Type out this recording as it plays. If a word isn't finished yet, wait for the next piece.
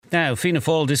Now, Fianna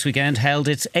Fáil this weekend held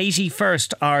its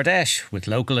 81st Ardèche. With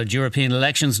local and European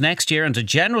elections next year and a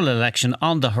general election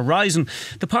on the horizon,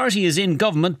 the party is in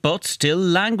government but still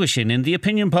languishing in the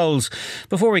opinion polls.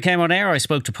 Before we came on air, I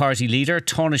spoke to party leader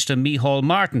Tánaiste Michéal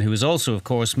Martin, who is also, of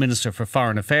course, Minister for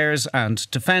Foreign Affairs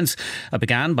and Defence. I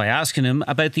began by asking him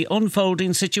about the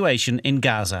unfolding situation in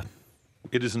Gaza.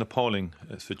 It is an appalling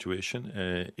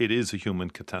situation. It is a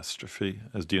human catastrophe,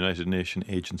 as the United Nations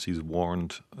agencies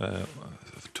warned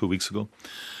 2 weeks ago.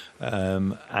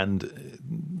 And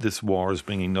this war is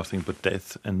bringing nothing but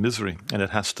death and misery, and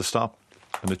it has to stop,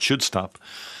 and it should stop.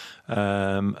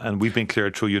 And we've been clear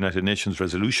through United Nations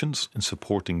resolutions in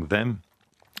supporting them,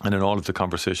 and in all of the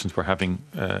conversations we're having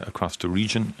across the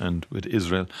region and with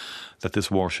Israel, that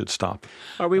this war should stop.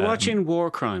 Are we watching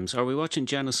war crimes? Are we watching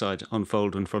genocide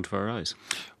unfold in front of our eyes?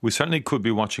 We certainly could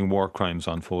be watching war crimes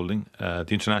unfolding. The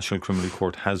International Criminal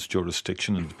Court has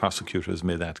jurisdiction, and the prosecutor has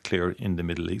made that clear in the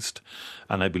Middle East.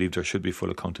 And I believe there should be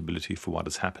full accountability for what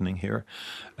is happening here.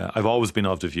 I've always been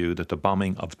of the view that the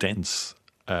bombing of dense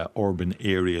urban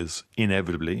areas,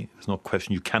 inevitably, there's no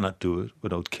question, you cannot do it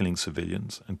without killing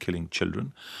civilians and killing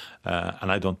children.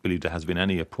 And I don't believe there has been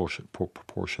any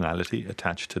proportionality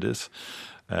attached to this.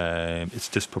 It's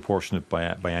disproportionate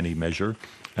by any measure,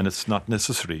 and it's not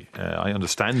necessary. I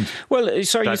understand. Well,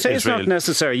 sorry, you say it's not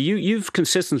necessary. You've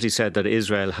consistently said that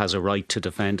Israel has a right to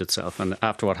defend itself, and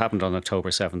after what happened on October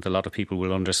 7th, a lot of people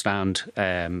will understand.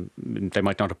 They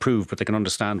might not approve, but they can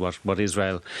understand what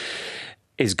Israel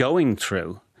is going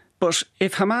through. But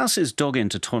if Hamas is dug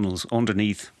into tunnels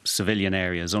underneath civilian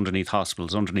areas, underneath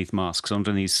hospitals, underneath mosques,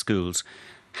 underneath schools,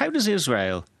 how does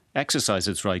Israel exercise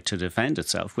its right to defend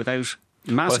itself without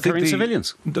massacring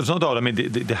civilians? There's no doubt. I mean,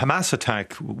 the Hamas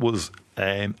attack was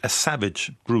a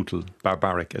savage, brutal,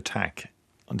 barbaric attack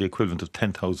on the equivalent of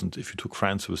 10,000. If you took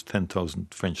France, it was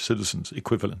 10,000 French citizens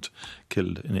equivalent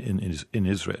killed in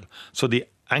Israel. So the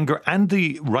anger and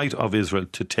the right of Israel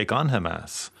to take on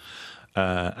Hamas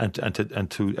and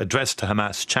to address the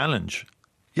Hamas challenge,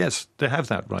 yes, they have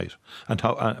that right. And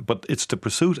but it's the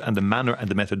pursuit and the manner and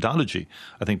the methodology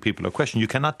I think people are questioning. You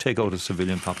cannot take out a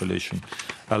civilian population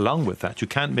along with that. You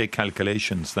can't make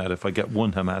calculations that if I get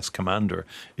one Hamas commander,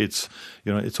 it's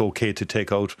okay to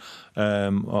take out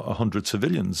 100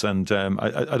 civilians. And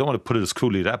I don't want to put it as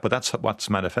cruelly as that, but that's what's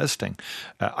manifesting.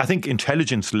 I think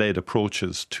intelligence-led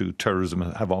approaches to terrorism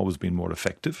have always been more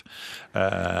effective.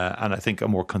 And I think a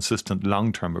more consistent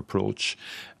long-term approach,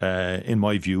 in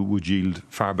my view, would yield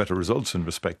far better results in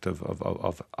respect of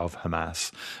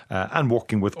Hamas, and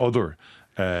working with other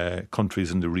countries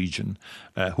in the region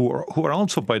who are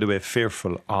also, by the way,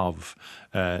 fearful of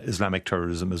Islamic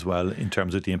terrorism as well, in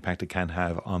terms of the impact it can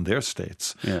have on their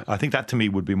states. Yeah. I think that to me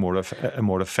would be a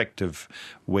more effective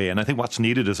way. And I think what's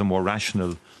needed is a more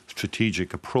rational,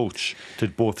 strategic approach to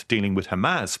both dealing with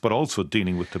Hamas but also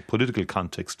dealing with the political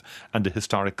context and the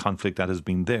historic conflict that has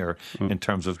been there in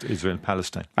terms of Israel and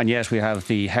Palestine. And yet we have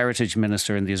the heritage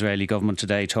minister in the Israeli government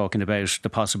today talking about the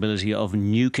possibility of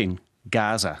nuking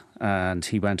Gaza, and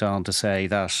he went on to say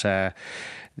that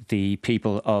the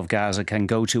people of Gaza can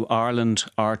go to Ireland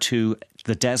or to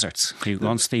the deserts. They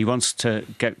want to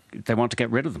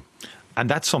get rid of them. And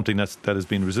that's something that has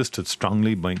been resisted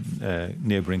strongly by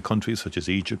neighbouring countries such as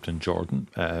Egypt and Jordan,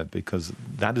 because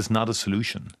that is not a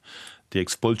solution. The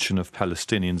expulsion of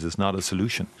Palestinians is not a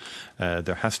solution.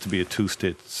 There has to be a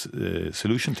two-state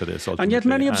solution to this, ultimately. And yet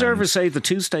many observers say the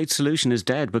two-state solution is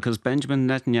dead because Benjamin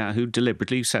Netanyahu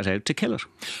deliberately set out to kill it.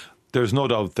 There's no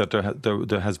doubt that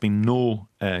there has been no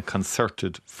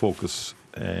concerted focus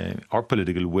or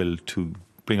political will to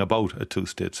bring about a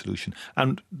two-state solution.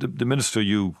 And the minister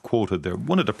you quoted there,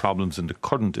 one of the problems in the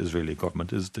current Israeli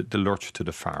government is the lurch to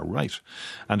the far right.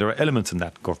 And there are elements in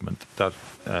that government that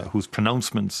whose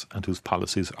pronouncements and whose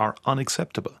policies are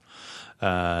unacceptable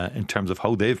in terms of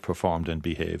how they've performed and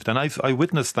behaved. And I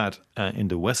witnessed that in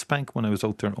the West Bank when I was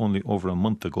out there only over a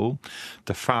month ago.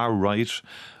 The far right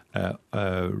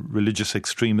religious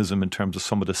extremism in terms of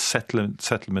some of the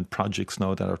settlement projects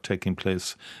now that are taking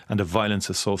place, and the violence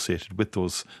associated with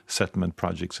those settlement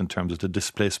projects in terms of the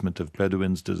displacement of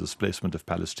Bedouins, the displacement of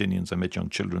Palestinians. I met young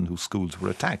children whose schools were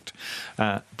attacked.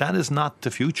 That is not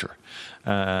the future.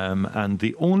 And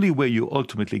the only way you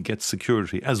ultimately get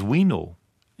security, as we know,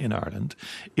 in Ireland,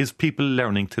 is people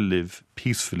learning to live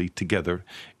peacefully together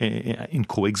in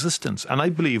coexistence. And I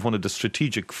believe one of the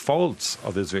strategic faults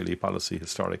of Israeli policy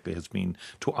historically has been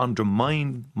to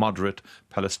undermine moderate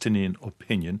Palestinian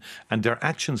opinion, and their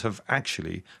actions have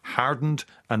actually hardened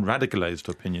and radicalised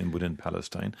opinion within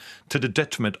Palestine to the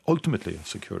detriment ultimately of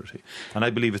security. And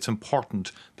I believe it's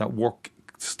important that work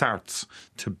starts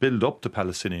to build up the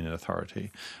Palestinian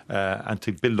Authority and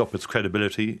to build up its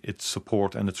credibility, its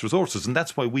support and its resources. And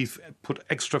that's why we've put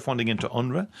extra funding into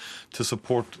UNRWA to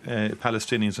support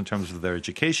Palestinians in terms of their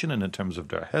education and in terms of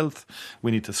their health.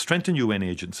 We need to strengthen UN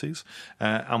agencies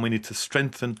and we need to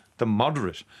strengthen the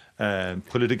moderate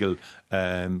political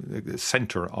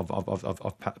centre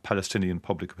of Palestinian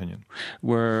public opinion.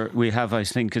 We have, I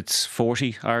think it's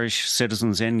 40 Irish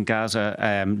citizens in Gaza.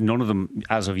 None of them,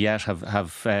 as of yet,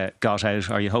 have got out.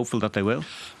 Are you hopeful that they will?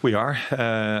 We are,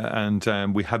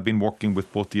 and we have been working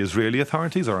with both the Israeli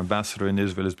authorities. Our ambassador in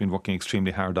Israel has been working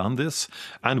extremely hard on this,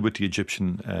 and with the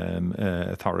Egyptian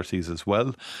authorities as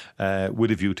well,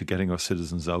 with a view to getting our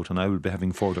citizens out. And I will be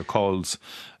having further calls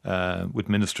with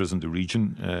ministers in the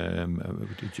region,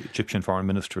 with the Egyptian foreign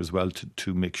minister as well,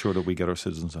 to make sure that we get our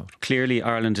citizens out. Clearly,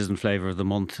 Ireland is in flavour of the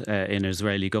month in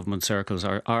Israeli government circles.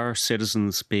 Are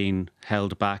citizens being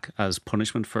held back as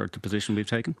punishment for the position we've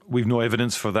taken? We've no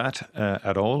evidence for that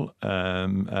at all,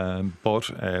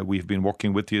 but we've been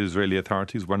working with the Israeli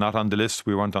authorities. We're not on the list.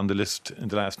 We weren't on the list in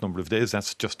the last number of days.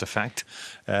 That's just a fact.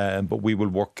 But we will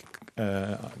work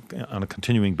on a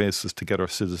continuing basis to get our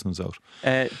citizens out.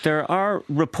 There are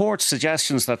reports,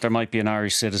 suggestions that there might be an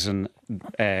Irish citizen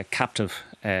captive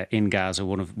in Gaza,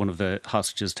 one of the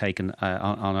hostages taken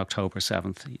on October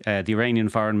 7th. The Iranian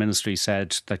Foreign Ministry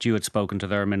said that you had spoken to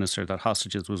their minister, that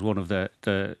hostages was one of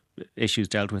the issues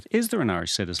dealt with. Is there an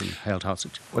Irish citizen held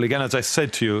hostage? Well, again, as I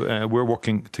said to you, we're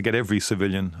working to get every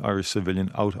Irish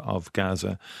civilian out of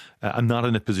Gaza. I'm not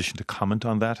in a position to comment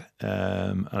on that,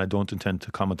 and I don't intend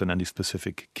to comment on any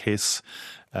specific case.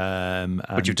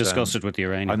 But you've discussed it with the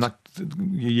Iranians? I'm not,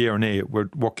 yea or nay, we're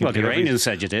working. Well, the Iranians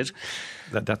said you did.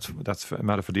 That's a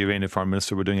matter for the Iranian Foreign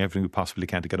Minister. We're doing everything we possibly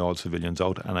can to get all civilians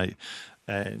out, and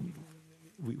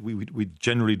we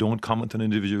generally don't comment on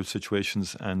individual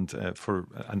situations, and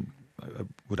I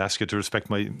would ask you to respect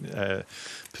my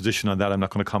position on that. I'm not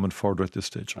going to comment further at this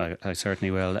stage. I certainly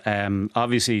will.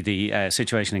 Obviously, the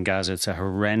situation in Gaza, it's a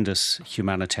horrendous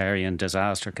humanitarian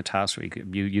disaster, catastrophe.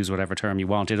 You use whatever term you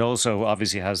want. It also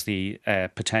obviously has the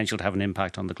potential to have an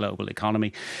impact on the global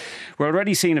economy. We're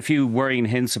already seeing a few worrying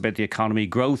hints about the economy.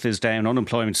 Growth is down,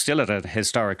 unemployment still at a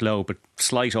historic low, but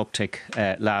slight uptick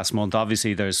last month.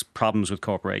 Obviously, there's problems with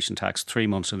corporation tax. 3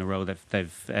 months in a row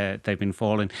they've been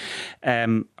falling.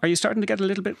 Are you starting to get a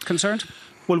little bit concerned?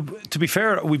 Well, to be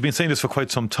fair, we've been saying this for quite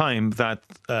some time, that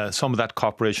some of that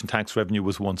corporation tax revenue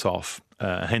was once off.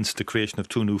 Hence the creation of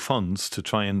 2 new funds to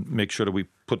try and make sure that we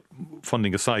put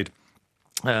funding aside.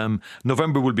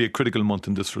 November will be a critical month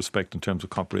in this respect in terms of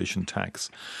corporation tax.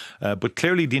 But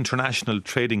clearly the international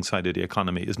trading side of the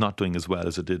economy is not doing as well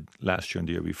as it did last year and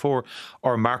the year before.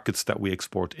 Our markets that we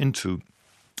export into,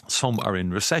 some are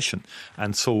in recession,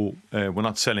 and so we're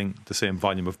not selling the same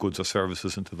volume of goods or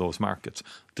services into those markets.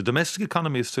 The domestic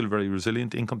economy is still very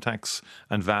resilient. Income tax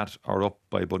and VAT are up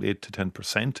by about 8 to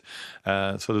 10%.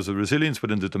 So there's a resilience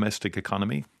within the domestic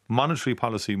economy. Monetary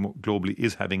policy globally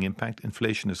is having impact.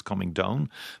 Inflation is coming down,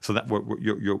 so that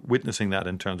you're witnessing that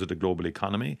in terms of the global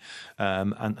economy,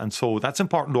 and so that's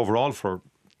important overall for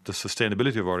the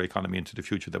sustainability of our economy into the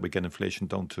future, that we get inflation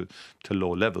down to low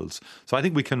levels. So I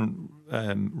think we can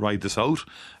ride this out,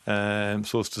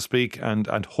 so as to speak, and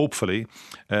hopefully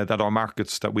that our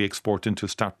markets that we export into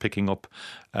start picking up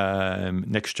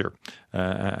next year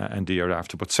and the year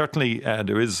after. But certainly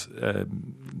there is,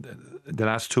 the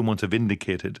last 2 months have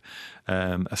indicated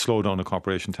a slowdown in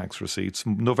corporation tax receipts.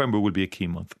 November will be a key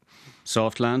month.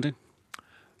 Soft landing?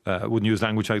 I wouldn't use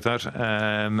language like that.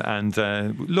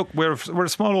 Look, we're a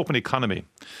small open economy.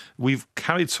 We've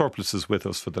carried surpluses with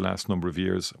us for the last number of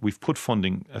years. We've put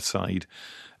funding aside.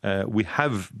 We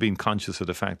have been conscious of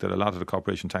the fact that a lot of the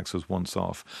corporation tax was once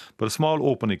off. But a small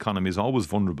open economy is always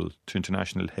vulnerable to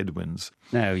international headwinds.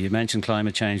 Now, you mentioned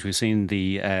climate change. We've seen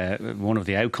one of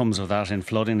the outcomes of that in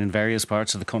flooding in various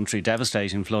parts of the country,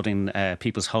 devastating flooding,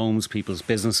 people's homes, people's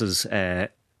businesses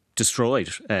destroyed,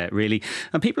 really.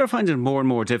 And people are finding it more and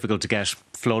more difficult to get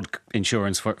flood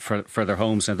insurance for their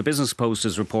homes. Now, the Business Post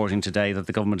is reporting today that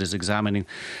the government is examining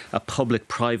a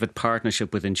public-private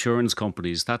partnership with insurance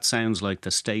companies. That sounds like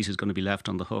the state is going to be left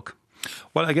on the hook.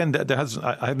 Well, again,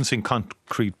 I haven't seen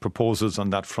concrete proposals on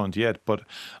that front yet, but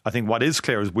I think what is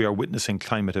clear is we are witnessing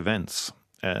climate events.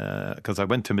 Because I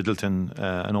went to Middleton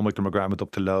and Omicron McGrath went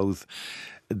up to Louth.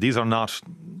 These are not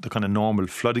the kind of normal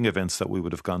flooding events that we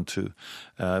would have gone to.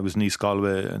 I was in East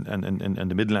Galway and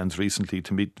the Midlands recently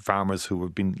to meet farmers who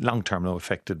have been long-term now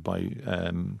affected by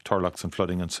turloughs and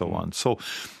flooding and so on. So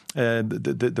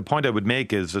the point I would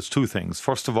make is there's 2 things.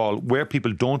 First of all, where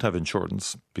people don't have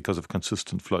insurance because of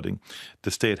consistent flooding,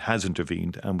 the state has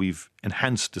intervened and we've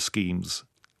enhanced the schemes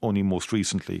only most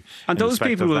recently. And those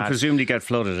people will presumably get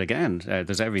flooded again.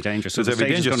 There's every danger. So there's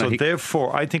every danger. So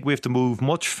therefore, I think we have to move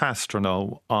much faster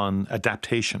now on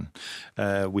adaptation.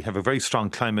 We have a very strong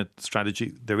climate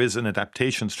strategy. There is an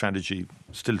adaptation strategy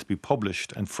still to be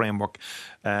published and framework.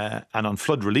 And on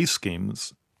flood relief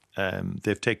schemes,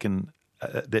 they've taken...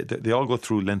 They all go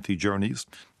through lengthy journeys.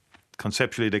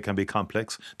 Conceptually, they can be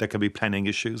complex. There can be planning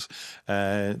issues.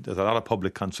 There's a lot of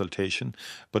public consultation.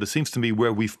 But it seems to me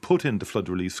where we've put in the flood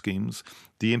relief schemes,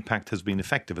 the impact has been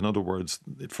effective. In other words,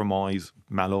 Fermoys,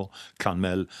 Mallow,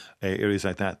 Clonmel, areas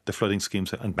like that, the flooding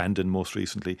schemes, and Bandon most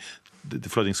recently, the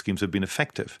flooding schemes have been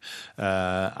effective.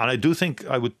 And I do think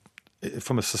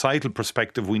from a societal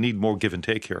perspective, we need more give and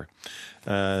take here.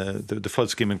 The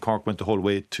flood scheme in Cork went the whole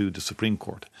way to the Supreme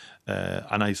Court.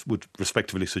 And I would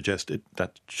respectively suggest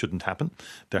that shouldn't happen.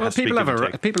 People have a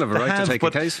right to take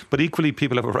a case. But equally,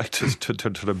 people have a right to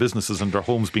their businesses and their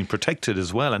homes being protected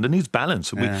as well. And it needs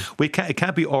balance. It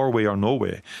can't be our way or no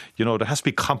way. There has to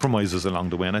be compromises along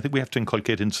the way. And I think we have to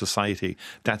inculcate in society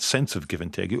that sense of give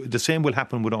and take. The same will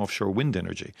happen with offshore wind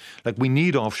energy. Like, we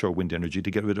need offshore wind energy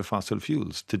to get rid of fossil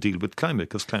fuels, to deal with climate,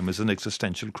 because climate is an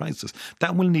existential crisis.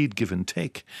 That will need give and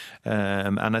take.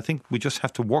 And I think we just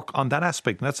have to work on that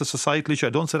aspect. And that's a societal issue. I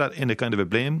don't say that in a kind of a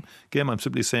blame game. I'm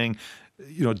simply saying,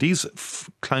 these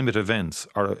climate events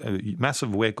are a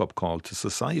massive wake-up call to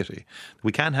society.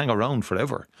 We can't hang around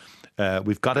forever.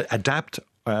 We've got to adapt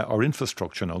our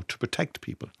infrastructure now to protect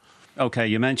people. OK,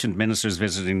 you mentioned ministers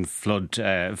visiting flooded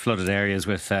areas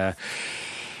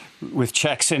with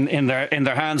checks in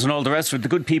their hands and all the rest of it. The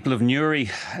good people of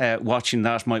Newry watching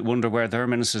that might wonder where their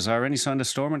ministers are. Any sign of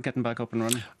Stormont getting back up and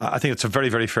running? I think it's a very,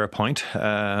 very fair point.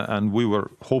 And we were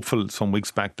hopeful some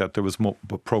weeks back that there was more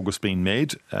progress being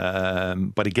made.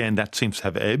 But again, that seems to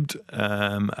have ebbed.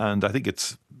 And I think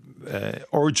it's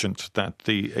urgent that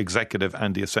the Executive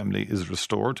and the Assembly is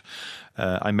restored.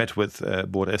 I met with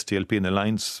both SDLP and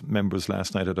Alliance members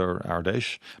last night at our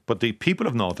Ardèche. But the people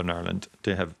of Northern Ireland,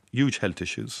 they have huge health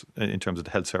issues in terms of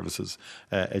the health services,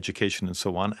 education and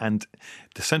so on. And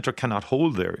the centre cannot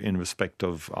hold there in respect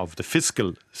of the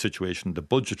fiscal situation, the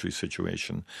budgetary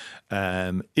situation,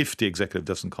 if the Executive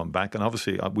doesn't come back. And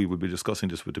obviously we will be discussing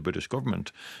this with the British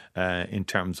government in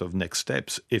terms of next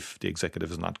steps if the Executive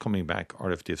is not coming back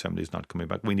or if the Assembly is not coming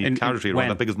back. We need clarity around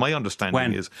that, because my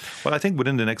understanding is, well, I think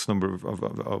within the next number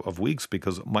of weeks,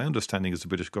 because my understanding is the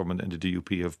British government and the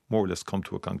DUP have more or less come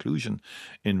to a conclusion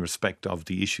in respect of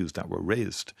the issues that were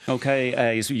raised.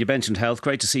 OK, you mentioned health.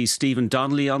 Great to see Stephen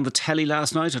Donnelly on the telly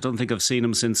last night. I don't think I've seen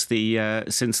him since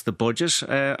the budget.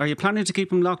 Are you planning to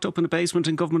keep him locked up in the basement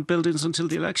in government buildings until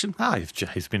the election?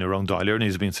 He's been around Dáil and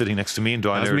he's been sitting next to me in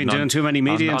Dáil. Hasn't been doing too many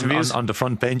media interviews? On the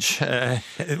front bench.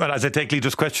 Well, as I take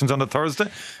leaders' questions on a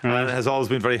Thursday, has always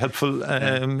been very helpful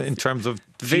in terms of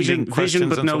vision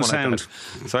but no sound.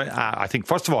 So I think,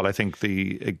 first of all,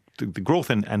 the growth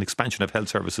and expansion of health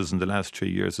services in the last 3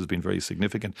 years has been very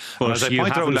significant. But you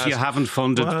haven't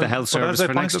funded the health service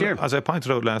for next year. As I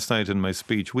pointed out last night in my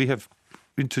speech, we have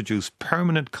introduce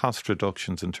permanent cost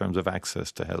reductions in terms of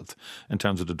access to health, in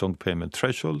terms of the dunk payment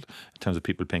threshold, in terms of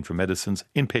people paying for medicines,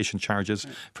 inpatient charges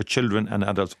for children and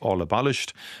adults all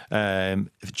abolished.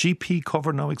 GP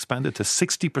cover now expanded to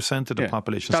 60% of the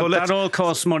population. That all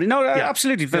costs money. No,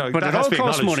 absolutely. But it all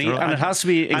costs money and it has to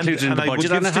be included in the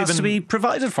budget and it has to be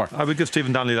provided for. I would give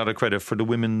Stephen Donnelly a lot of credit for the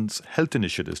women's health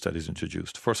initiatives that he's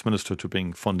introduced. First Minister to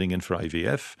bring funding in for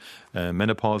IVF,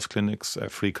 menopause clinics,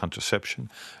 free contraception.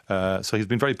 So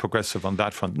he's been very progressive on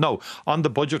that front. Now, on the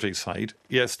budgetary side,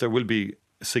 yes, there will be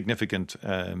significant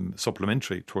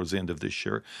supplementary towards the end of this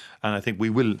year, and I think we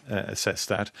will assess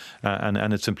that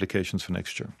and its implications for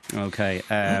next year. OK.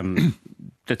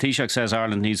 The Taoiseach says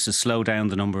Ireland needs to slow down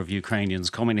the number of Ukrainians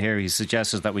coming here. He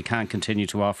suggests that we can't continue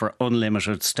to offer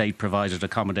unlimited state-provided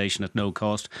accommodation at no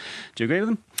cost. Do you agree with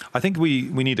him? I think we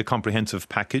need a comprehensive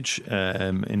package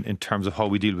in terms of how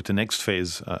we deal with the next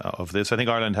phase of this. I think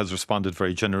Ireland has responded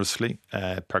very generously.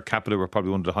 Per capita, we're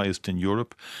probably one of the highest in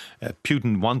Europe.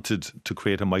 Putin wanted to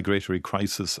create a migratory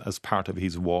crisis as part of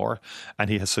his war, and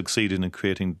he has succeeded in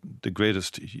creating the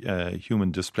greatest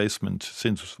human displacement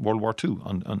since World War II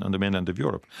on the mainland of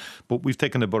Europe. But we've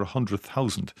taken about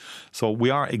 100,000. So we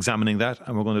are examining that,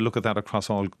 and we're going to look at that across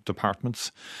all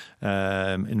departments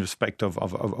in respect of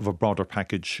a broader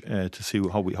package to see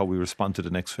how we respond to the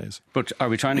next phase. But are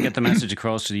we trying to get the message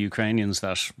across to the Ukrainians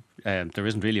that there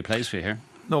isn't really a place for you here?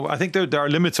 No, I think there are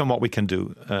limits on what we can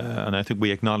do, and I think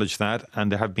we acknowledge that. And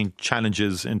there have been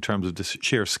challenges in terms of the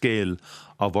sheer scale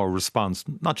of our response,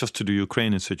 not just to the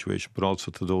Ukrainian situation, but also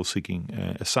to those seeking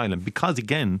asylum, because,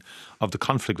 again, of the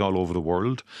conflict all over the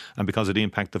world and because of the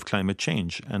impact of climate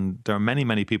change. And there are many,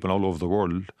 many people all over the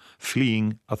world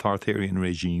fleeing authoritarian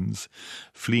regimes,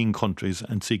 fleeing countries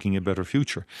and seeking a better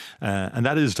future. And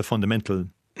that is the fundamental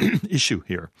issue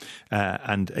here.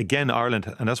 And again,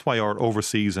 Ireland, and that's why our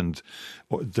overseas and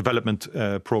development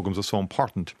programs are so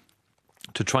important,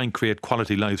 to try and create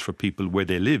quality lives for people where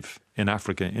they live in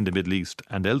Africa, in the Middle East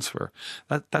and elsewhere.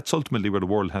 That's ultimately where the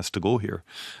world has to go here.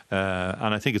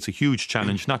 And I think it's a huge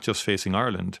challenge, not just facing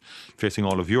Ireland, facing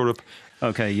all of Europe.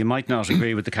 OK, you might not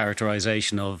agree with the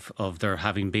characterisation of there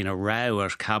having been a row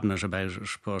at Cabinet about it,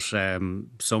 but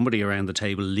somebody around the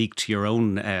table leaked your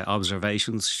own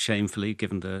observations, shamefully,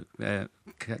 given the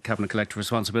Cabinet collective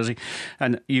responsibility.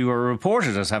 And you were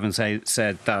reported as having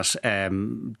said that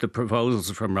the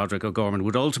proposals from Roderick O'Gorman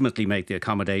would ultimately make the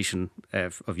accommodation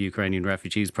of Ukrainian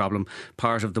refugees problem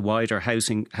part of the wider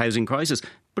housing crisis.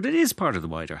 But it is part of the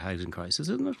wider housing crisis,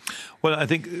 isn't it? Well, I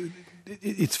think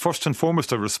it's first and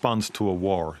foremost a response to a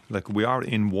war. Like, we are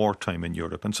in wartime in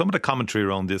Europe. And some of the commentary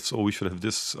around this, we should have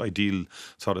this ideal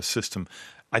sort of system,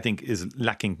 I think is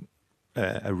lacking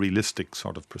a realistic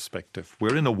sort of perspective.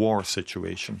 We're in a war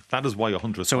situation. That is why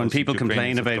 100,000 So when people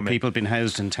Ukrainians complain about people being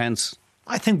housed in tents,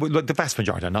 I think the vast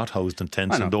majority are not housed in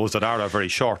tents, and those that are very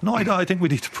short. No, I think we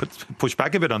need to push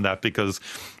back a bit on that, because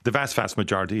the vast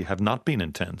majority have not been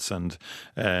in tents, and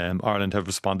Ireland have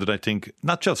responded, I think,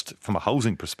 not just from a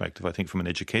housing perspective, I think from an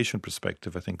education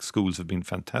perspective. I think schools have been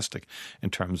fantastic in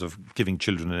terms of giving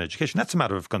children an education. That's a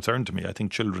matter of concern to me. I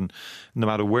think children, no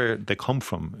matter where they come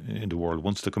from in the world,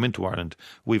 once they come into Ireland,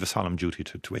 we have a solemn duty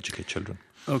to educate children.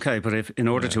 OK, but if in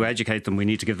order to educate them, we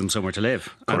need to give them somewhere to live.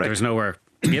 Correct. And there's nowhere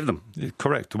to give them.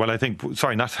 Correct. Well, I think,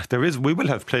 we will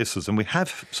have places, and we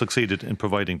have succeeded in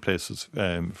providing places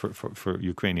for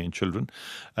Ukrainian children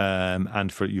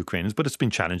and for Ukrainians, but it's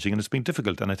been challenging and it's been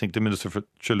difficult. And I think the Minister for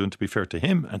Children, to be fair to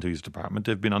him and to his department,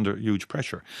 they've been under huge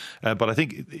pressure. But I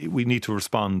think we need to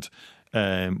respond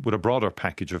with a broader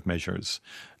package of measures.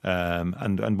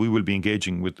 And we will be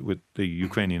engaging with the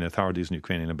Ukrainian authorities and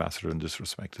Ukrainian ambassador in this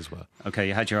respect as well. OK,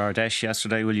 you had your Ardèche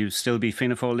yesterday. Will you still be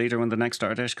Fianna Fáil leader when the next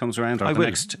Ardèche comes around? Or I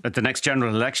will. At the next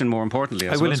general election, more importantly,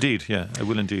 I suppose. Will indeed, yeah. I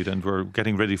will indeed. And we're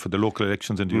getting ready for the local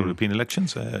elections and the European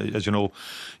elections. As you know,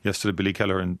 yesterday Billy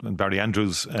Keller and Barry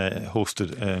Andrews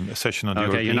hosted a session on the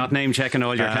European... OK, you're not name-checking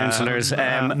all your councillors. No,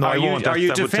 I won't. Are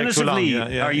you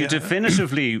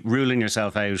definitively ruling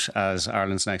yourself out as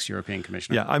Ireland's next European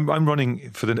Commissioner? Yeah, I'm running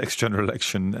for the next general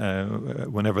election,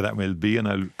 whenever that will be, and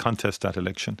I'll contest that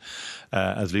election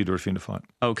as leader of Fianna Fáil.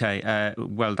 OK,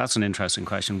 well, that's an interesting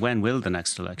question. When will the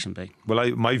next election be?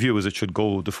 Well, my view is it should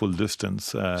go the full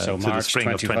distance to the spring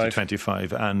of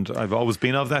 2025. And I've always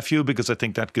been of that view, because I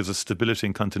think that gives us stability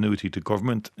and continuity to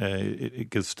government. It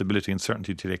gives stability and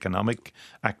certainty to the economic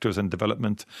actors and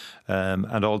development.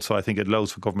 And also, I think it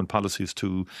allows for government policies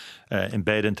to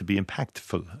embed and to be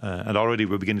impactful. And already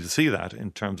we're beginning to see that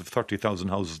in terms of 30,000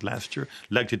 houses last year,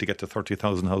 likely to get to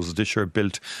 30,000 houses this year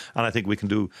built. And I think we can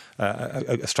do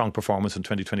a strong performance in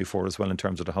 2024 as well in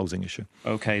terms of the housing issue.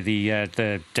 OK,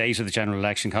 the date of the general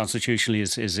election constitutionally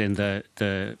is in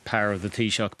the power of the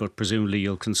Taoiseach, but presumably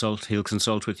he'll consult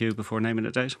with you before naming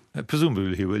a date?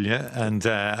 Presumably he will, yeah. And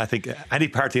I think any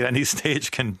party at any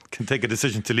stage can take a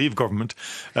decision to leave government.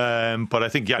 But I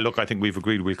think, I think we've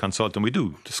agreed we'll consult, and we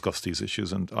do discuss these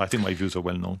issues, and I think my views are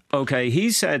well known. OK,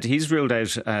 he said he's ruled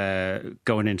out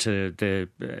going into the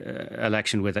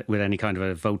election with any kind of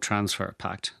a vote transfer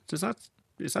pact. Is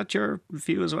that your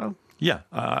view as well? Yeah,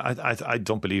 I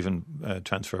don't believe in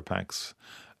transfer pacts.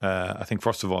 I think,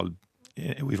 first of all,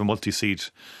 we have a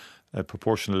multi-seat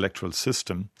proportional electoral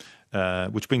system,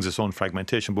 which brings its own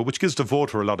fragmentation, but which gives the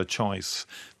voter a lot of choice.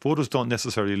 Voters don't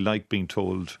necessarily like being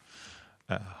told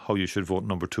how you should vote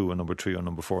number 2 or number 3 or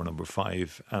number 4 or number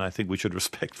 5. And I think we should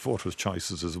respect voters'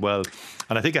 choices as well.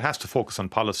 And I think it has to focus on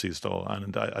policies, though.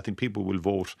 And I think people will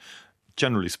vote,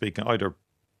 generally speaking, either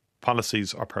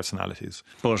policies or personalities.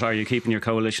 But are you keeping your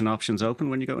coalition options open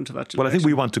when you go into that direction? Well, I think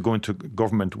we want to go into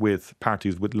government with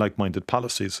parties with like-minded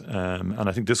policies. And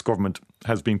I think this government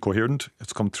has been coherent.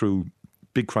 It's come through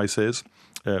big crises.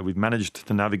 We've managed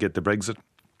to navigate the Brexit,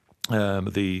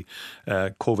 the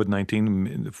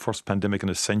COVID-19, the first pandemic in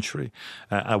a century,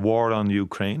 a war on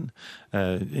Ukraine.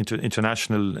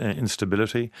 international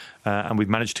instability, and we've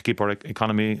managed to keep our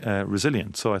economy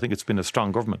resilient. So I think it's been a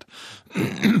strong government.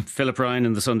 Philip Ryan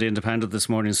in the Sunday Independent this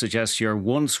morning suggests your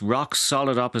once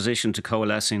rock-solid opposition to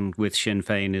coalescing with Sinn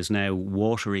Féin is now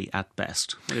watery at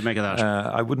best. What do you make of that?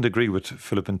 I wouldn't agree with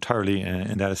Philip entirely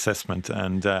in that assessment.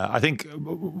 And I think,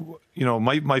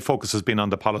 my focus has been on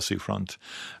the policy front.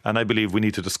 And I believe we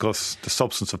need to discuss the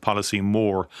substance of policy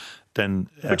more than...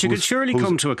 but you could surely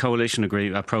come to a coalition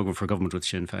programme for government with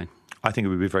Sinn Féin. I think it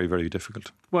would be very, very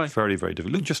difficult. Why? Very, very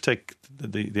difficult. Look, just take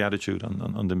the attitude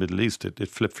on the Middle East. It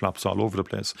flip-flops all over the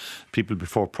place. People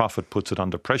before profit puts it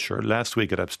under pressure. Last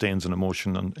week it abstains on a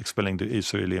motion on expelling the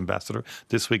Israeli ambassador.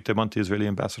 This week they want the Israeli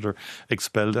ambassador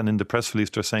expelled. And in the press release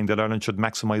they're saying that Ireland should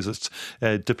maximise its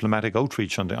diplomatic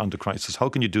outreach on the crisis. How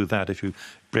can you do that if you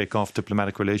break off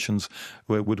diplomatic relations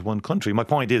with one country? My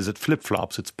point is it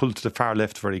flip-flops. It's pulled to the far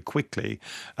left very quickly.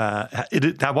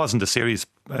 That wasn't a serious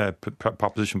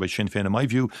proposition by Sinn Féin, in my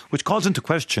view, which calls into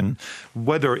question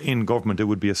whether in government it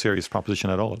would be a serious proposition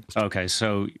at all. OK,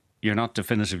 so you're not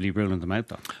definitively ruling them out,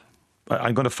 though?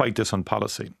 I'm going to fight this on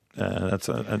policy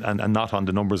and not on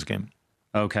the numbers game.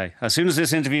 OK. As soon as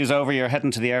this interview is over, you're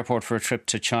heading to the airport for a trip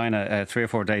to China, a 3 or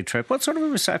 4 day trip. What sort of a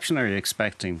reception are you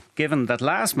expecting, given that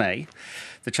last May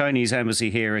the Chinese embassy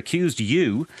here accused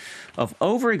you of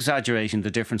over-exaggerating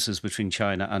the differences between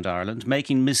China and Ireland,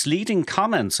 making misleading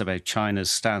comments about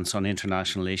China's stance on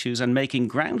international issues and making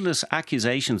groundless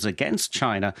accusations against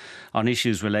China on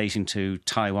issues relating to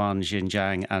Taiwan,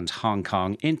 Xinjiang and Hong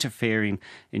Kong, interfering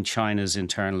in China's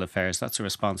internal affairs? That's a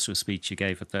response to a speech you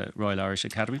gave at the Royal Irish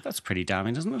Academy. That's pretty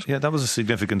damning, isn't it? Yeah, that was a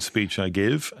significant speech I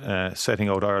gave, setting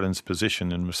out Ireland's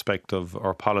position in respect of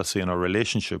our policy and our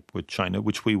relationship with China,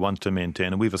 which we want to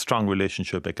maintain. And we have a strong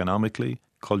relationship economically,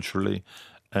 culturally,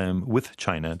 with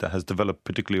China that has developed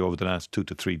particularly over the last 2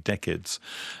 to 3 decades,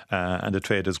 and the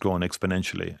trade has grown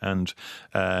exponentially. And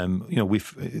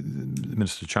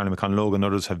Minister Charlie McConalogue and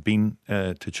others have been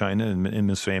to China, and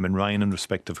Minister Eamon Ryan in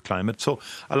respect of climate. So,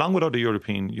 along with other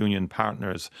European Union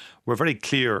partners, we're very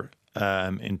clear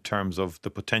in terms of the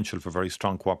potential for very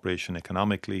strong cooperation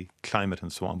economically, climate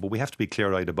and so on. But we have to be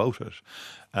clear-eyed about it.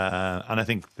 And I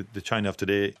think the China of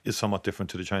today is somewhat different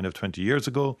to the China of 20 years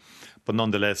ago. But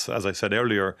nonetheless, as I said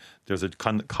earlier, there's a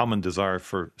common desire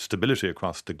for stability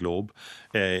across the globe.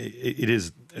 It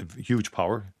is a huge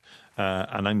power.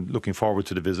 And I'm looking forward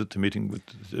to the visit, to meeting with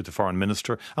the Foreign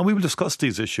Minister. And we will discuss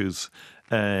these issues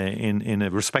in a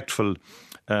respectful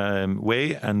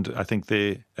way. And I think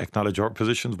they acknowledge our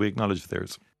positions, we acknowledge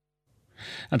theirs.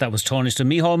 And that was Tánaiste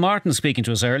Michéal Martin speaking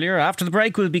to us earlier. After the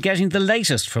break, we'll be getting the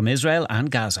latest from Israel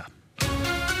and Gaza.